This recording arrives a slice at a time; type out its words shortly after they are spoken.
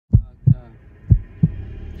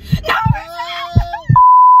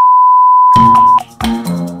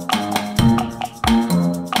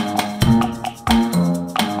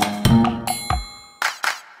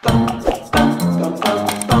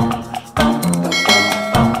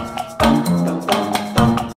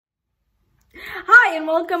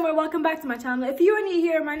or welcome back to my channel. If you are new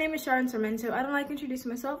here, my name is Sharon Sarmento. I don't like introducing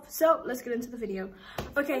myself, so let's get into the video.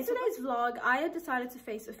 Okay, in today's vlog, I have decided to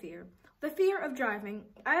face a fear. The fear of driving.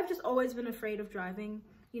 I have just always been afraid of driving.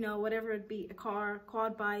 You know, whatever it be, a car,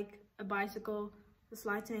 quad bike, a bicycle, the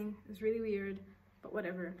lighting is really weird, but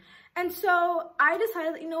whatever. And so I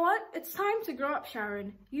decided, you know what? It's time to grow up,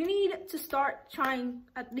 Sharon. You need to start trying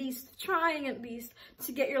at least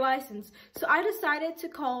to get your license. So I decided to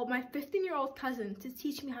call my 15-year-old cousin to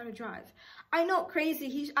teach me how to drive. I know,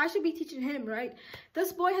 crazy. I should be teaching him, right?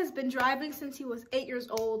 This boy has been driving since he was 8 years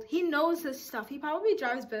old. He knows his stuff. He probably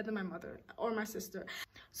drives better than my mother or my sister.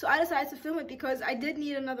 So I decided to film it because I did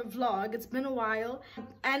need another vlog. It's been a while,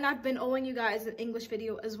 and I've been owing you guys an English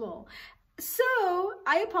video as well. So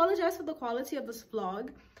I apologize for the quality of this vlog.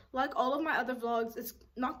 Like all of my other vlogs, it's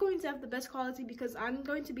not going to have the best quality because I'm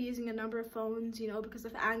going to be using a number of phones, you know, because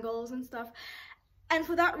of angles and stuff. And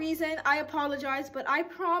for that reason, I apologize, but I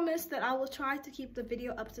promise that I will try to keep the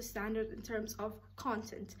video up to standard in terms of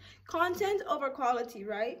content. Content over quality,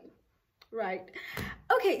 right? Right.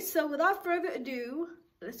 Okay, so without further ado,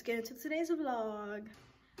 let's get into today's vlog.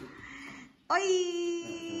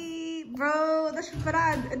 Oi! Bro, estás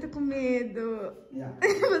preparado? Eu tô com medo. Yeah.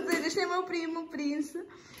 Este é meu primo, Prince.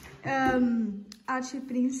 Archie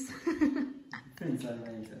Prince. Prince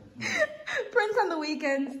Sarmento. Prince on the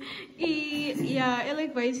weekends. E, yeah, ele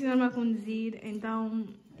vai ensinar-me a conduzir. Então,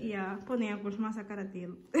 yeah, podem acostumar a cara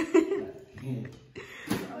dele.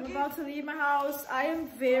 I'm about to leave my house. I am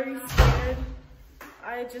very scared.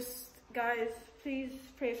 Guys, please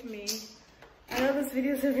pray for me. I know this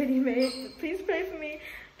video is already made, but please pray for me.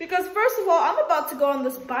 Because first of all, I'm about to go on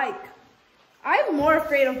this bike. I'm more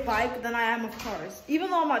afraid of bike than I am of cars. Even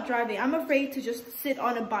though I'm not driving, I'm afraid to just sit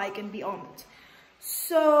on a bike and be on it.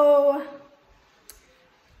 So,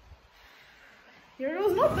 here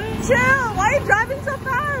goes nothing. Chill, why are you driving so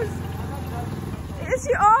fast? Yes,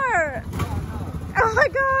 you are. Oh my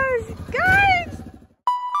gosh, guys.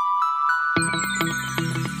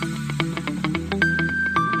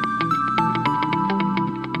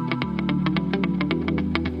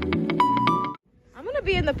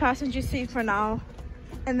 Be in the passenger seat for now,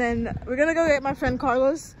 and then we're gonna go get my friend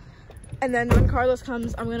Carlos, and then when Carlos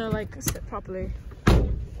comes, I'm gonna like sit properly.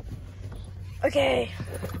 Okay.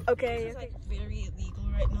 It's like very illegal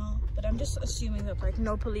right now, but I'm just assuming that like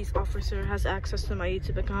no police officer has access to my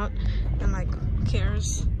YouTube account and like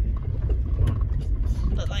cares.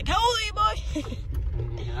 But like, how old are you, boy?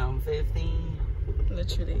 I'm 15.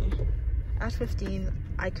 Literally, at 15,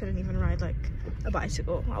 I couldn't even ride like a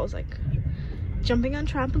bicycle. I was like jumping on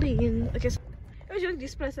trampoline. Okay, so eu juro que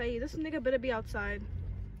disse pra sair. This nigga better be outside.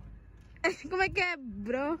 Como é que é,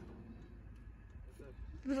 bro?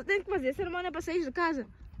 Você tem que fazer cerimônia pra sair de casa.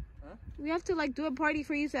 We have to like do a party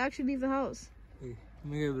for you to actually leave the house.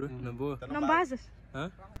 Como é que é, bro? Na boa? Não basas.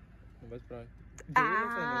 Hã? Não vais pra aí.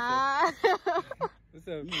 Ah! What's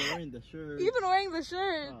up? You've been wearing the shirt. You've been wearing the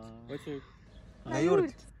shirt. What's your... Na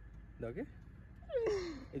yurt. Da o quê?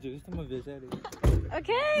 Eu just uma vez, sério.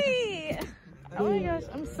 Okay! Oh my gosh,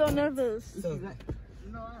 I'm so nervous. So,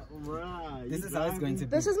 this is how it's going to be.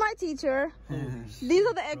 This is my teacher. These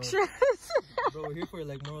are the extras. Bro, we're here for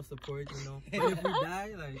like moral support, you know. But if we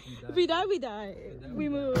die, like If we die, we die. We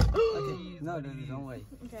move. Okay, no, don't wait.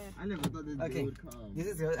 Okay. I never thought this Okay, would come. this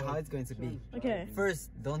is how it's going to be. Okay. First,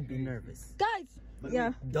 don't be nervous. Guys!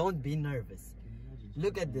 Yeah. Don't be nervous.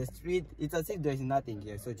 Look at the street. It's as if there's nothing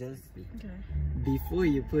here. So just Okay. before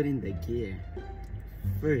you put in the gear,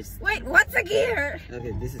 first. Wait, what's a gear?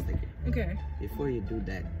 Okay, this is the gear. Okay. Before you do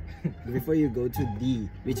that, before you go to D,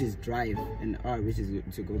 which is drive, and R, which is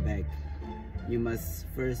to go back, you must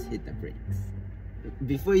first hit the brakes.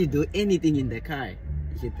 Before you do anything in the car,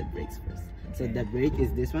 hit the brakes first. So the brake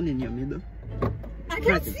is this one in your middle. I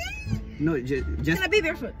can't see. No, just. Can I be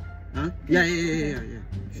barefoot? Huh? Yeah.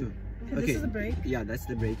 Sure. Okay. This is the brake. Yeah, that's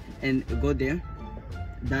the brake. And go there.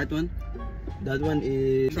 That one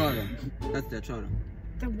is throttle. That's the throttle.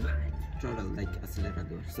 The what? Throttle, like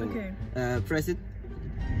accelerator. So Okay. press it.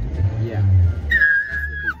 Yeah.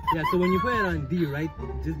 Yeah, so when you put it on D, right?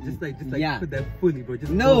 Just like Yeah. put that fully, bro.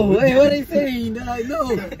 Just No, go. wait, what are you saying?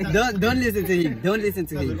 No. Don't listen to him. Don't listen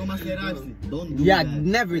to him. Don't do Yeah, that.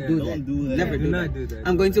 never do that. Don't do that. Never Do do not that. do that.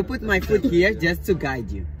 I'm going to put my foot here just to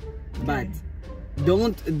guide you. But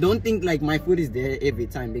don't think like my foot is there every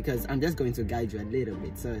time, because I'm just going to guide you a little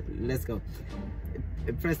bit. So let's go.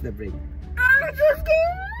 Press the brake. I'm so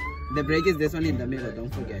scared. The brake is this one in the middle,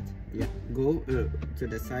 don't forget. Yeah, go to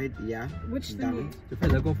the side. Yeah, Which down.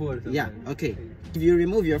 Like go forward. Yeah, okay. If you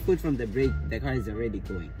remove your foot from the brake, the car is already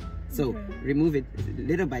going. So remove it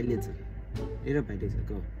little by little. Little by little,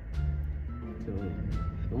 go.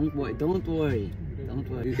 So Don't worry. Don't worry. Don't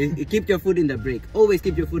worry. Keep your foot in the brake. Always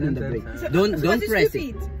keep your foot in the brake. Don't press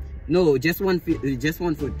it. No, just one foot. Just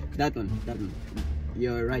one foot. That one. That one.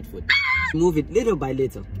 Your right foot. Move it little by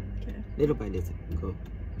little. Okay. Little by little. Go.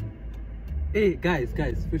 Hey guys,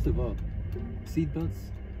 first of all,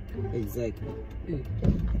 seatbelts. Exactly. Hey.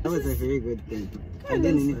 That was a very good thing. I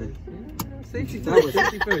didn't even. Safety That was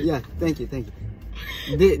safety first. Yeah. Thank you.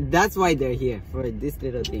 That's why they're here, for these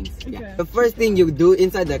little things. Okay. Yeah. The first thing you do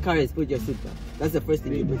inside the car is put your seatbelt. That's the first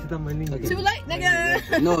thing you do. Okay. Too late,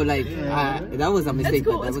 nigga. No, like that was a mistake.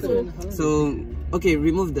 That's cool, But that that's was cool. So okay,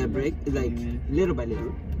 remove the brake like little by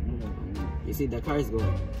little. You see the car is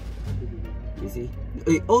going. You see?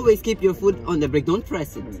 Always keep your foot on the brake. Don't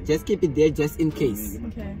press it. Just keep it there just in case.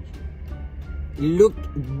 Okay. Look,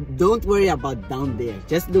 don't worry about down there.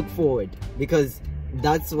 Just look forward because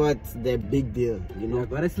that's what's the big deal, you know.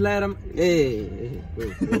 Hey.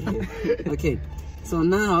 Okay, so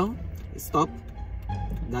now stop.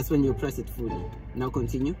 That's when you press it fully. Now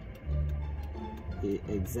continue.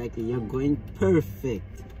 Exactly, you're going perfect.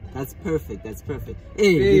 That's perfect. That's perfect.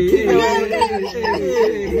 Hey,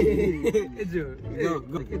 go.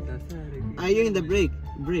 Are you in the brake?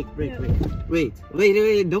 Brake.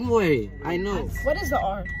 Wait. Don't worry. I know. What is the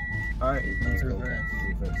R? R is reverse.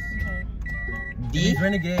 Okay. D.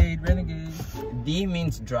 Renegade. D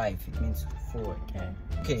means drive. It means forward.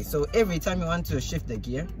 Okay, so every time you want to shift the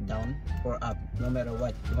gear down or up, no matter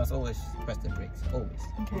what, you must always press the brakes. Always.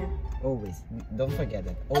 Okay. Always. Don't forget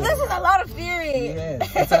that. And this is a lot of theory.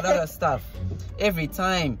 Yes, it's a lot of stuff. Every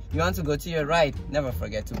time you want to go to your right, never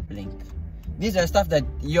forget to blink. These are stuff that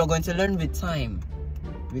you're going to learn with time.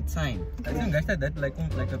 I think I said that like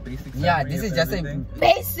a basic. Yeah, this is just a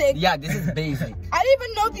Basic. Yeah, this is basic. I didn't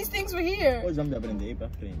even know these things were here.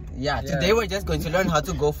 Yeah, today we're just going to learn how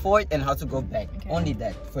to go forward and how to go back. Okay. Only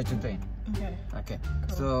that for today. Okay.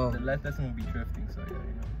 Cool. So the last lesson will be drifting. So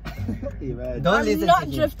yeah, don't I'm listen not to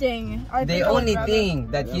him. drifting. The only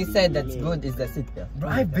thing that he said that's good is the seatbelt. Bro,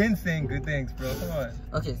 I've been saying good things, bro. Come on.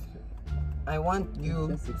 Okay, I want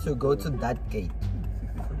you to go to that gate.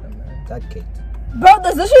 That gate. Bro,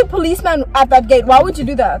 there's literally a policeman at that gate. Why would you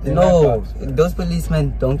do that? No, those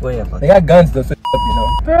policemen, don't worry about They them. got guns though, so you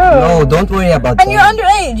know. Bro. No, don't worry about them. And you're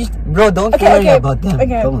underage. Bro, don't Okay, worry okay, about them.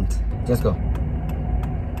 okay. Don't. Just go.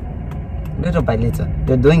 Little by little.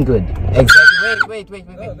 You're doing good. Exactly. Wait.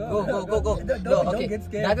 Go. No, okay. get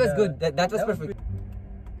scared, That was good. That was perfect.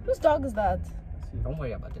 Whose dog is that? Don't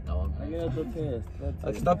worry about it now. Okay.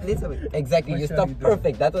 Okay, stop little. Exactly. You stopped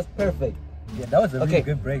perfect. That was perfect. Yeah, that was a really Okay.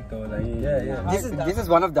 good break though. Like, yeah. This is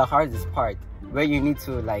one of the hardest part where you need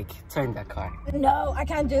to like turn the car. No, I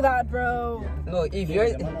can't do that, bro. No, if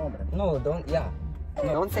you're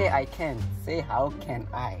don't say I can. Say how can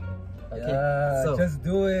I. Okay. Yeah, So just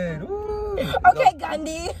do it. Woo. Okay,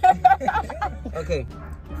 Gandhi. okay.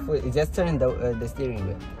 Just turn the steering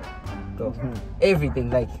wheel. Go. Everything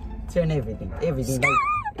like turn everything.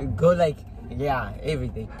 Like go like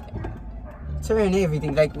everything. Turn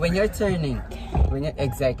everything like when you're turning,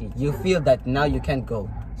 exactly you feel that now you can't go,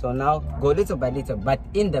 so now go little by little, but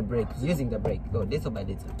in the brake, using the brake, go little by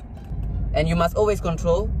little. And you must always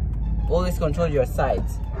control your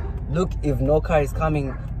sides. Look if no car is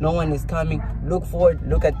coming, no one is coming, look forward,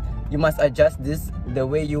 you must adjust this the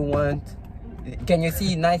way you want. Can you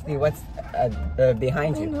see nicely what's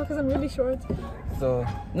behind you? No, because I'm really short. So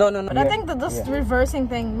no. But I think that this reversing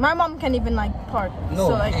thing, my mom can even like park. No, So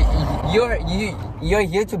like, you're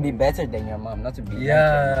here to be better than your mom, not to be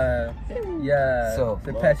Yeah. So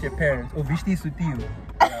pass your parents. Oh, vishti sutil.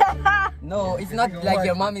 no, it's not like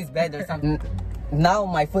your mom is bad or something. Now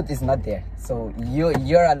my foot is not there, so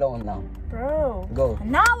you're alone now. bro. Go.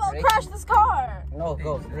 Now I'll Brake. crash this car. No,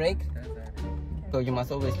 go brake. So you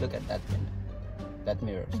must always look at that window, that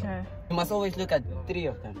mirror. So. Okay. You must always look at 3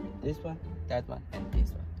 of them. This one, that one, and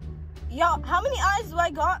this one. Yo, how many eyes do I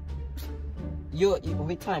got? You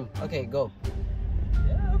with time. Okay, go.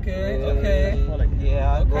 Yeah, okay.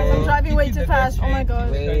 Yeah, go. I'm driving way Keep too the car fast. Oh my straight.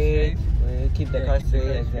 god. Wait, keep the car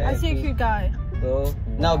straight. I see a cute guy. Go.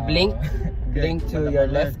 Now blink. Blink to your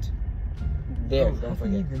left. There, Bro, don't I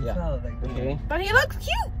forget. can't even Yeah. tell, like, Okay. But he looks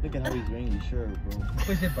cute. Look at how he's wearing his shirt, bro.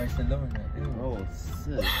 Push it Barcelona. Bro,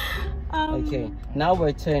 sick. Okay. Now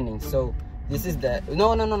we're turning. So this is the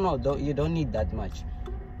no. You don't need that much.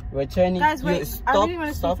 We're turning. Guys, wait. You I stop. really want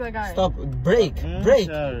to speak Stop. to the guy. Stop. Brake. Brake.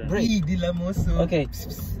 Sure. Brake. Dilamoso. Okay.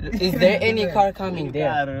 Is there any car coming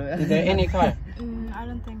there? Is there any car? I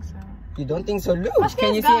don't think so. You don't think so? Look. Acho que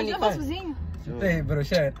Can you esse see gajo any é car? sozinho. Hey, bro,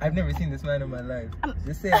 Sharon, I've never seen this man in my life.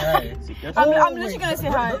 Just say hi. I'm literally gonna say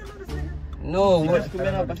hi. No, I'd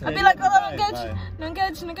be like, oh, não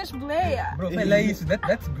queres boleia. Bro,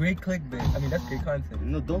 that's great clickbait. I mean, that's great content.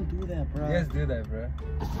 No, don't do that, bro. Yes, do that, bro.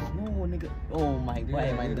 No, nigga. Oh my god,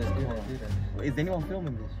 am I Do this? that. Is anyone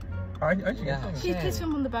filming this? Aren't you? Yeah. Please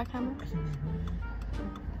film on the back camera.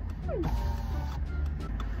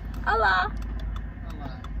 Olá.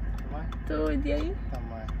 Tudo e aí?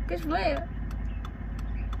 Também. Queres boleia?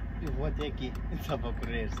 Eu vou até aqui, só para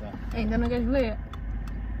correr, só. Ainda não queres boleia?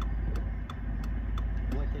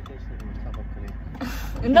 Vou até aqui, só para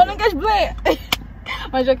correr. Ainda não queres boleia?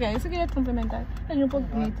 Mas ok, isso eu queria te complementar. És um pouco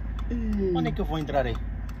bonito. Onde é que eu vou entrar aí?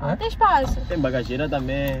 Tem espaço. Tem bagageira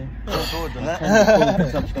também. Tudo, né?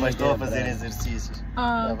 Mas estou a fazer exercícios.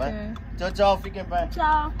 Ah, Tá ok. bem? Tchau, tchau, fiquem bem.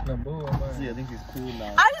 Tchau. Na boa, mano. See, I think he's cool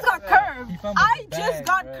now. I just got curved. He found with I the just bag,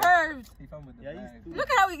 got bro. curved. He found with the Yeah, bag. he's cool.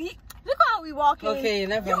 Look at how we walking. Okay,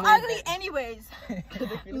 never You mind. ugly anyways.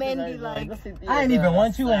 Men be like, I didn't even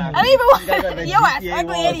want you I anyway. don't even want your ass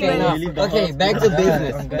ugly Okay, anyways. now, okay, back to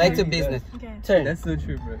business. Back to business. Okay. Turn. That's so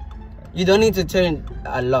true, bro. You don't need to turn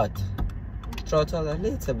a lot. Throttle a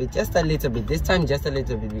little bit, just a little bit. This time, just a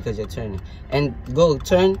little bit because you're turning. And go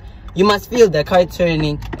turn. You must feel the car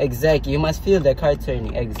turning. Exactly. You must feel the car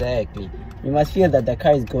turning. Exactly. You must feel that the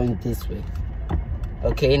car is going this way.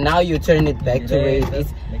 Okay. Now you turn it back to where it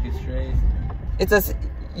is. Make it straight. It's a.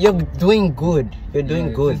 You're doing good. You're doing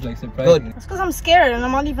Yeah, good. it's like surprising. Good. It's because I'm scared and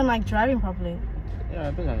I'm not even like driving properly. Yeah,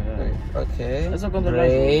 I think I'm right. Okay. That's okay,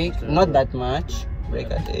 Brake. that's okay. Not that much. Brake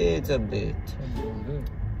a little bit. Good.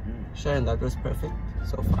 Sharon, that was perfect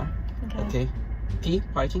so far. Okay. P,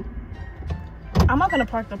 parking. I'm not gonna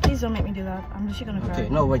park though. Please don't make me do that. I'm just gonna cry. Okay,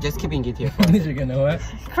 no, we're just keeping it here. You're gonna what?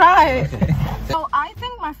 Cry. So I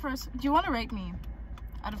think my first. Do you want to rate me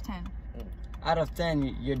out of 10? Out of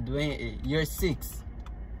 10, you're 6.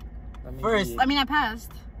 First, I mean, I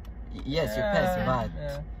passed. yes, you passed, but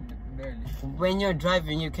Yeah, barely. when you're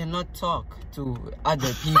driving, you cannot talk to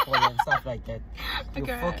other people and stuff like that. You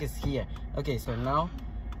Okay. focus here. Okay, so now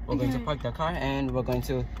we're going to Okay. park the car and we're going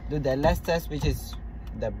to do the last test, which is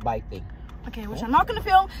the bike thing. Okay, which I'm not gonna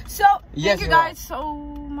film. So Yes, thank you you are. guys so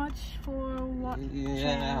much for watching.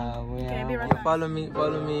 Yeah, we Okay, are. be right back. Follow me,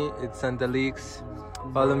 it's Santa Leaks.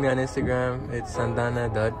 Follow me on Instagram, it's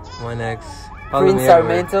santana.1x. Follow Prince me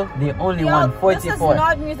everywhere. Sarmento, the only Yo, one, this is 44.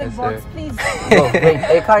 not music Yes, box, sir. please. Bro,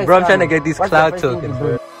 wait, a car is Bro, I'm trying to coming. get these What's the cloud first thing you tokens, do?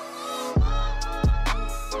 bro.